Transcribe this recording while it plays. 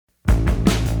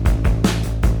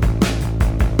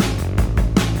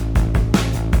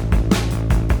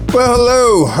Well,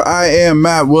 hello, I am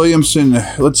Matt Williamson.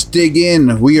 Let's dig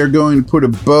in. We are going to put a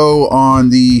bow on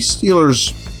the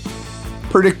Steelers'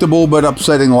 predictable but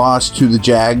upsetting loss to the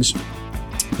Jags.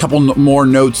 A couple more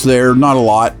notes there, not a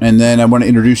lot, and then I want to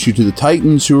introduce you to the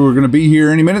Titans, who are going to be here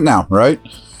any minute now, right?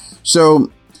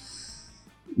 So,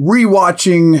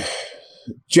 rewatching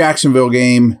Jacksonville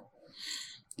game,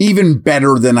 even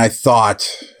better than I thought,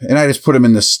 and I just put him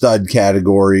in the stud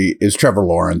category, is Trevor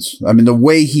Lawrence. I mean, the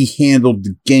way he handled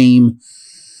the game,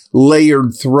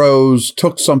 layered throws,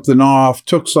 took something off,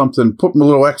 put a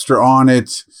little extra on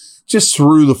it, just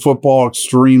threw the football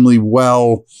extremely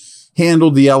well,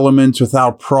 handled the elements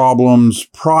without problems,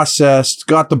 processed,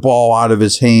 got the ball out of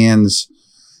his hands.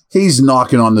 He's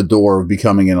knocking on the door of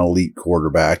becoming an elite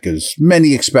quarterback, as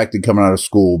many expected coming out of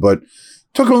school, but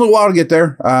took him a little while to get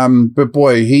there, but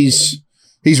boy, he's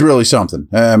really something.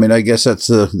 I mean, I guess that's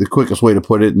the quickest way to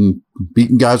put it, and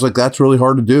beating guys like that's really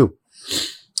hard to do.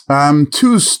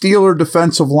 Two Steeler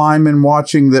defensive linemen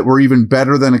watching that were even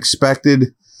better than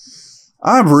expected.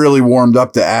 I've really warmed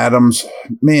up to Adams.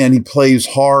 Man, he plays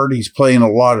hard. He's playing a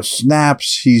lot of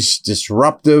snaps. He's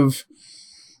disruptive.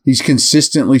 He's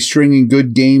consistently stringing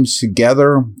good games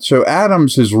together. So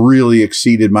Adams has really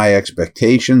exceeded my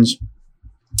expectations.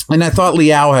 And I thought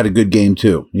Liao had a good game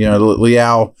too. You know,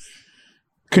 Liao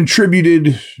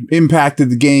contributed, impacted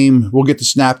the game. We'll get the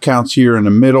snap counts here in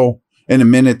a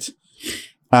minute.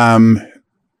 I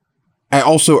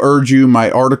also urge you,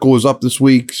 my article is up this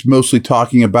week, mostly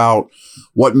talking about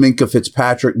what Minkah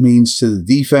Fitzpatrick means to the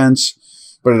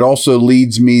defense, but it also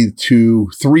leads me to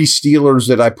three Steelers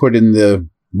that I put in the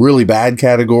really bad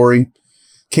category.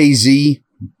 KZ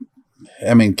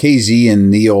and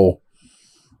Neal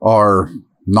are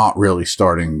not really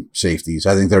starting safeties.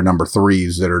 I think they're number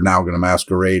threes that are now going to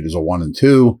masquerade as a 1 and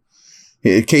 2.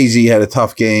 KZ had a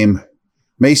tough game.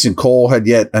 Mason Cole had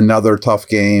yet another tough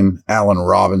game. Allen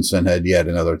Robinson had yet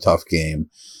another tough game.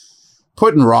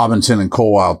 Putting Robinson and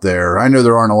Cole out there, I know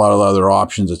there aren't a lot of other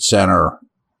options at center,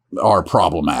 are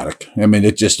problematic. I mean,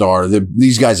 it just are.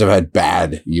 These guys have had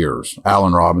bad years,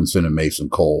 Allen Robinson and Mason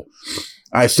Cole.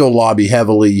 I still lobby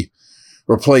heavily.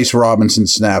 Replace Robinson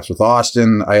snaps with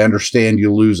Austin. I understand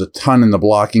you lose a ton in the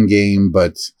blocking game,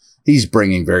 but he's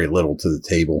bringing very little to the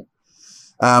table.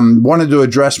 Wanted to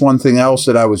address one thing else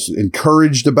that I was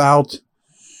encouraged about.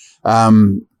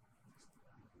 5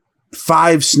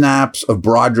 snaps of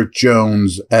Broderick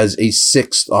Jones as a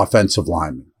 6th offensive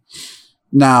lineman.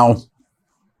 Now,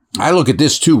 I look at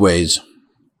this two ways.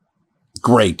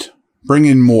 Great. Bring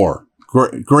in more.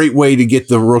 Great way to get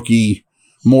the rookie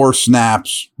more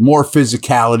snaps, more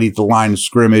physicality at the line of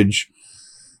scrimmage.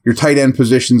 Your tight end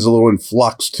position's a little in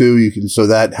flux too. So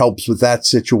that helps with that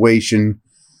situation.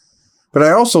 But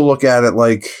I also look at it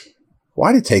like,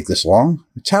 why did it take this long?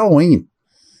 It's Halloween.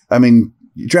 I mean,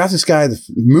 you draft this guy that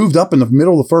moved up in the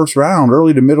middle of the first round,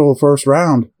 early to middle of the first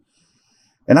round.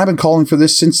 And I've been calling for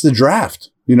this since the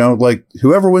draft. You know, like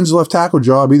whoever wins the left tackle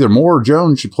job, either Moore or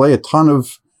Jones, should play a ton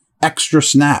of extra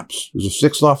snaps as a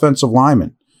 6th offensive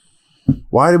lineman.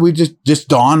 Why did we just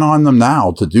dawn on them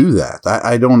now to do that?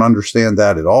 I don't understand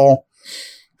that at all.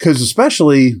 Because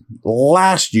especially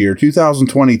last year,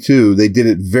 2022, they did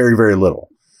it very, very little.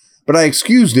 But I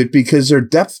excused it because their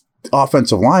depth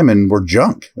offensive linemen were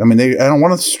junk. I mean, I don't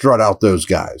want to strut out those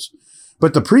guys.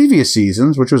 But the previous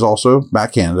seasons, which was also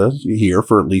Matt Canada here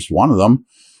for at least one of them,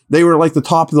 they were like the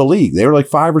top of the league. They were like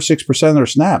 5 or 6% of their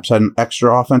snaps had an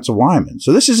extra offensive lineman.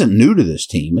 So this isn't new to this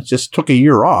team. It just took a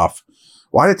year off.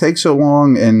 Why did it take so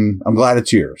long? And I'm glad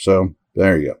it's here. So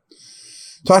there you go.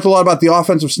 Talked a lot about the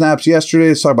offensive snaps yesterday.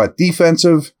 Let's talk about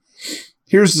defensive.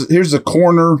 Here's the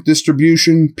corner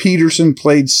distribution. Peterson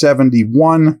played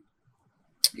 71.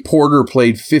 Porter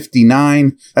played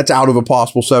 59. That's out of a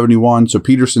possible 71. So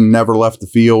Peterson never left the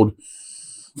field.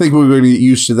 I think we're going to get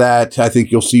used to that. I think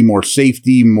you'll see more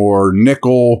safety, more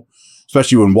nickel,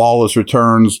 especially when Wallace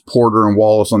returns. Porter and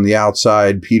Wallace on the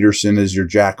outside. Peterson is your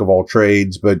jack of all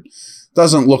trades, but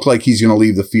doesn't look like he's going to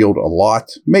leave the field a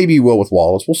lot. Maybe he will with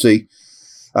Wallace. We'll see.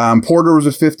 Porter was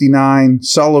at 59.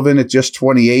 Sullivan at just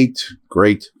 28.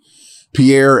 Great.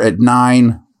 Pierre at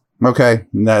 9. Okay.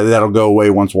 That'll go away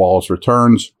once Wallace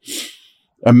returns.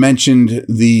 I mentioned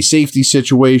the safety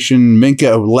situation.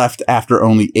 Minkah left after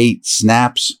only 8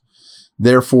 snaps.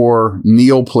 Therefore,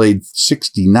 Neal played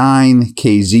 69.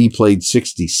 KZ played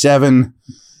 67.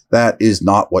 That is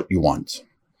not what you want.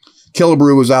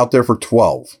 Killebrew was out there for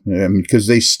 12 because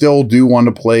they still do want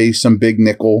to play some big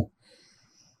nickel,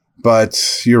 but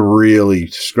you're really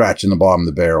scratching the bottom of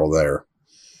the barrel there.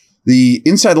 The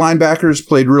inside linebackers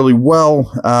played really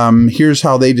well. Here's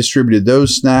how they distributed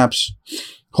those snaps.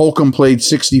 Holcomb played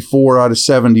 64 out of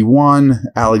 71.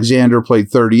 Alexander played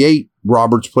 38.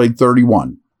 Roberts played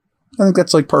 31. I think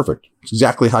that's like perfect. It's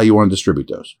exactly how you want to distribute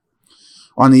those.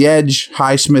 On the edge,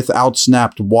 Highsmith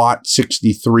outsnapped Watt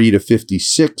 63 to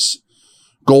 56.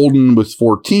 Golden with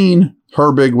 14.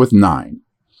 Herbig with 9.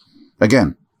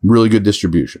 Again, really good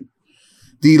distribution.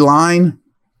 D-line,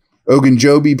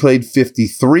 Ogunjobi played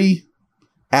 53.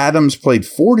 Adams played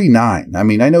 49. I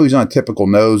mean, I know he's on a typical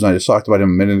nose, and I just talked about him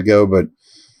a minute ago, but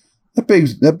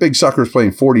that big sucker is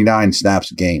playing 49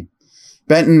 snaps a game.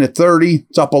 Benton at 30.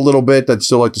 It's up a little bit. I'd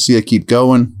still like to see it keep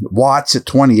going. Watts at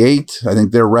 28. I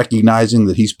think they're recognizing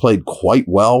that he's played quite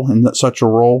well in such a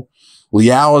role.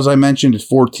 Liao, as I mentioned, at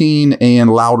 14, and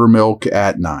Loudermilk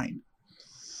at 9.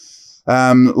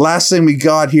 Last thing we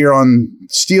got here on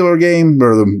Steeler game,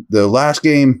 or the last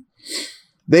game,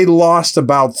 they lost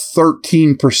about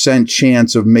 13%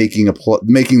 chance of making the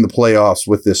playoffs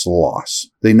with this loss.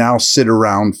 They now sit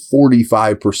around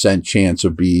 45% chance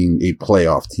of being a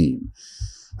playoff team.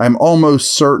 I'm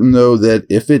almost certain, though, that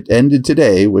if it ended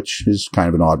today, which is kind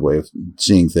of an odd way of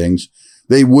seeing things,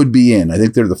 they would be in. I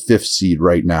think they're the 5th seed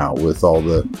right now with all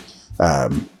the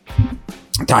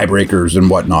tiebreakers and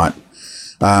whatnot.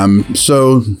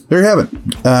 So there you have it.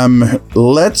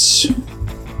 Let's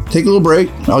take a little break.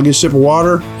 I'll get a sip of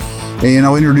water, and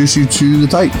I'll introduce you to the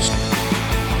Titans.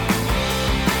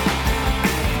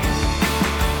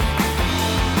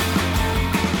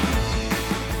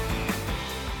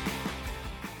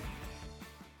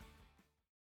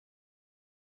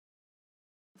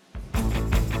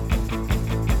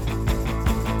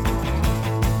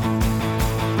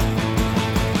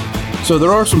 So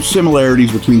there are some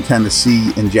similarities between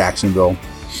Tennessee and Jacksonville.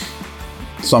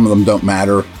 Some of them don't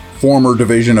matter. Former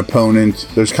division opponent.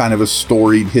 There's kind of a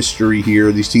storied history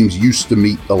here. These teams used to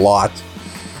meet a lot.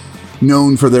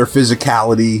 Known for their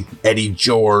physicality. Eddie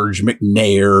George,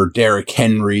 McNair, Derrick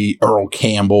Henry, Earl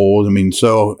Campbell. I mean,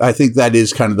 so I think that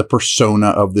is kind of the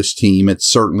persona of this team. It's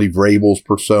certainly Vrabel's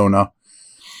persona.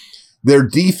 Their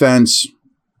defense,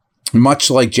 much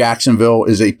like Jacksonville,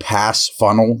 is a pass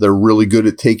funnel. They're really good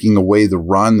at taking away the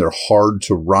run. They're hard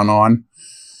to run on,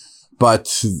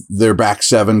 but their back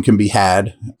seven can be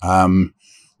had.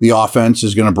 The offense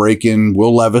is going to break in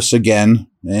Will Levis again,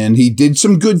 and he did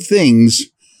some good things.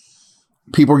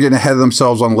 People are getting ahead of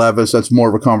themselves on Levis. That's more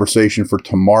of a conversation for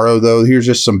tomorrow, though. Here's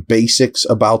just some basics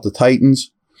about the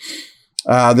Titans.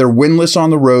 They're winless on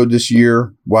the road this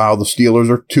year, while the Steelers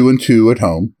are 2-2 at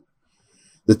home.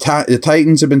 The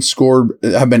Titans have been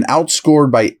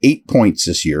outscored by 8 points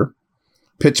this year.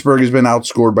 Pittsburgh has been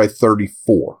outscored by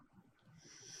 34.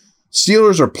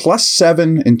 Steelers are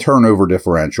 +7 in turnover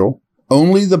differential.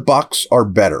 Only the Bucs are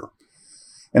better.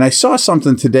 And I saw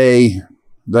something today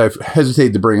that I've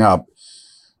hesitated to bring up,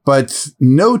 but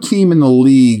no team in the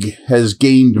league has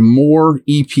gained more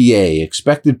EPA,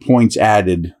 expected points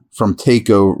added, from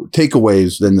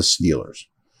takeaways than the Steelers.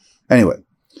 Anyway,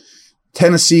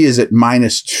 Tennessee is at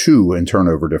 -2 in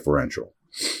turnover differential.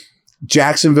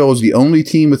 Jacksonville is the only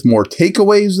team with more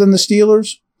takeaways than the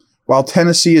Steelers, while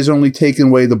Tennessee has only taken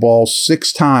away the ball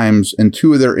 6 times, and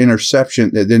two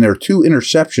interceptions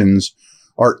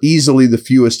are easily the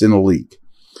fewest in the league.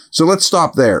 So let's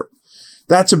stop there.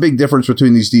 That's a big difference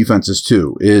between these defenses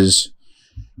too, is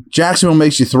Jacksonville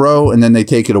makes you throw and then they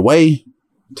take it away.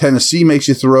 Tennessee makes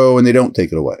you throw and they don't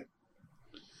take it away.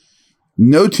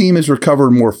 No team has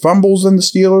recovered more fumbles than the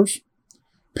Steelers.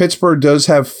 Pittsburgh does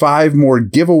have 5 more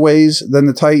giveaways than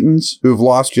the Titans, who have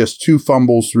lost just 2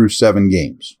 fumbles through 7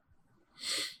 games.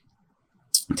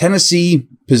 Tennessee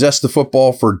possessed the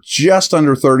football for just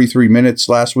under 33 minutes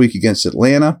last week against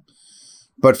Atlanta,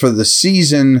 but for the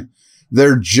season,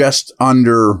 they're just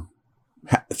under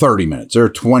 30 minutes. They're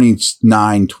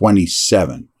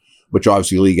 29-27, which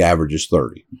obviously league average is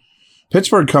 30.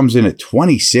 Pittsburgh comes in at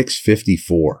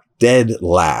 26-54. Dead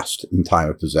last in time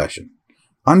of possession.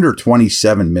 Under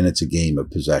 27 minutes a game of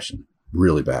possession.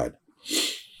 Really bad.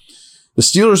 The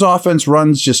Steelers' offense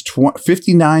runs just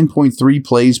 59.3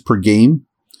 plays per game.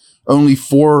 Only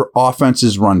 4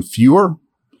 offenses run fewer,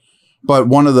 but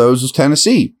one of those is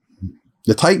Tennessee.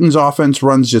 The Titans' offense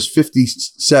runs just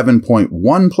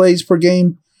 57.1 plays per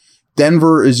game.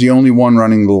 Denver is the only one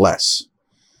running less.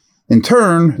 In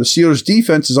turn, the Steelers'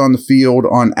 defense is on the field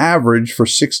on average for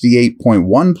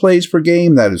 68.1 plays per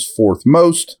game. That is 4th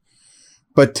most.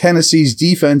 But Tennessee's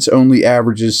defense only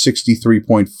averages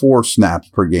 63.4 snaps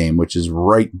per game, which is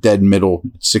right dead middle,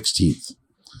 16th.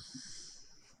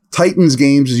 Titans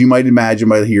games, as you might imagine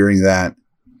by hearing that,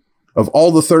 of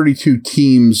all the 32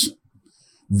 teams,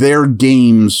 their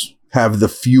games have the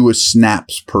fewest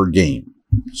snaps per game.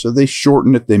 So they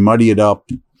shorten it, they muddy it up,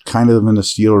 kind of in the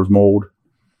Steelers mold.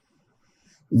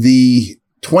 The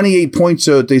 28 points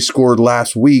that they scored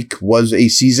last week was a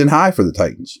season high for the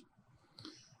Titans.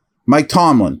 Mike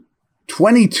Tomlin,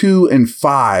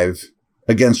 22-5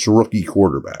 against rookie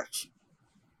quarterbacks.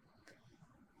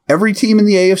 Every team in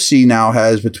the AFC now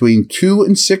has between 2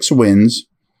 and 6 wins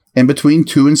and between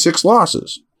 2 and 6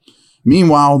 losses.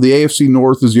 Meanwhile, the AFC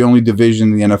North is the only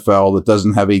division in the NFL that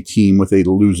doesn't have a team with a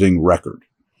losing record.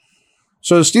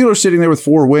 So the Steelers sitting there with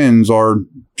 4 wins are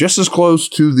just as close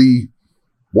to the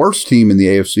worst team in the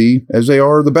AFC as they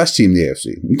are the best team in the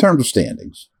AFC in terms of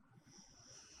standings.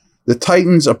 The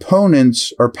Titans'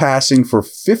 opponents are passing for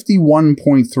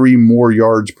 51.3 more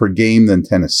yards per game than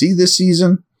Tennessee this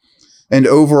season, and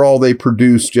overall they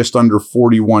produce just under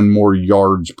 41 more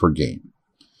yards per game.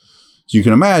 So you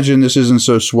can imagine this isn't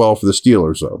so swell for the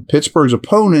Steelers, though. Pittsburgh's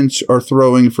opponents are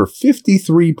throwing for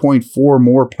 53.4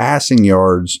 more passing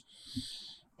yards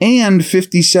and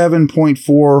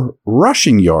 57.4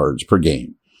 rushing yards per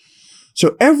game.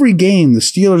 So every game, the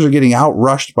Steelers are getting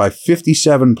outrushed by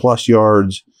 57 plus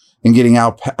yards and getting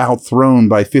outthrown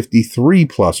by 53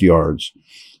 plus yards,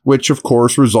 which of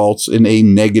course results in a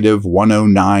negative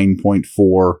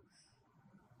 109.4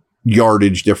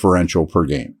 yardage differential per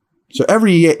game. So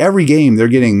every game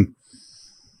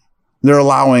they're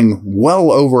allowing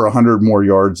well over 100 more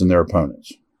yards than their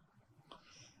opponents.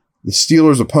 The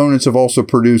Steelers' opponents have also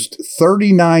produced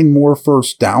 39 more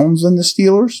first downs than the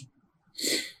Steelers.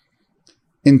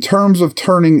 In terms of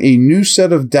turning a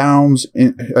set of downs,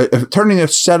 they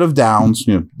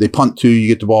punt 2, you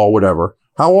get the ball, whatever.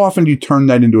 How often do you turn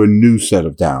that into a new set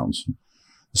of downs?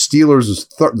 The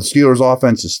Steelers'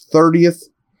 offense is 30th.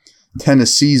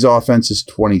 Tennessee's offense is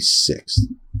 26th.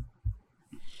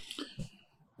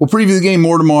 We'll preview the game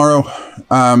more tomorrow.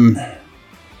 I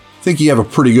think you have a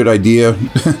pretty good idea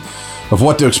of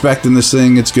what to expect in this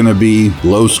thing. It's going to be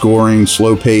low scoring,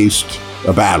 slow paced,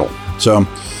 a battle. So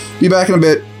be back in a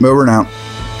bit. Over and out.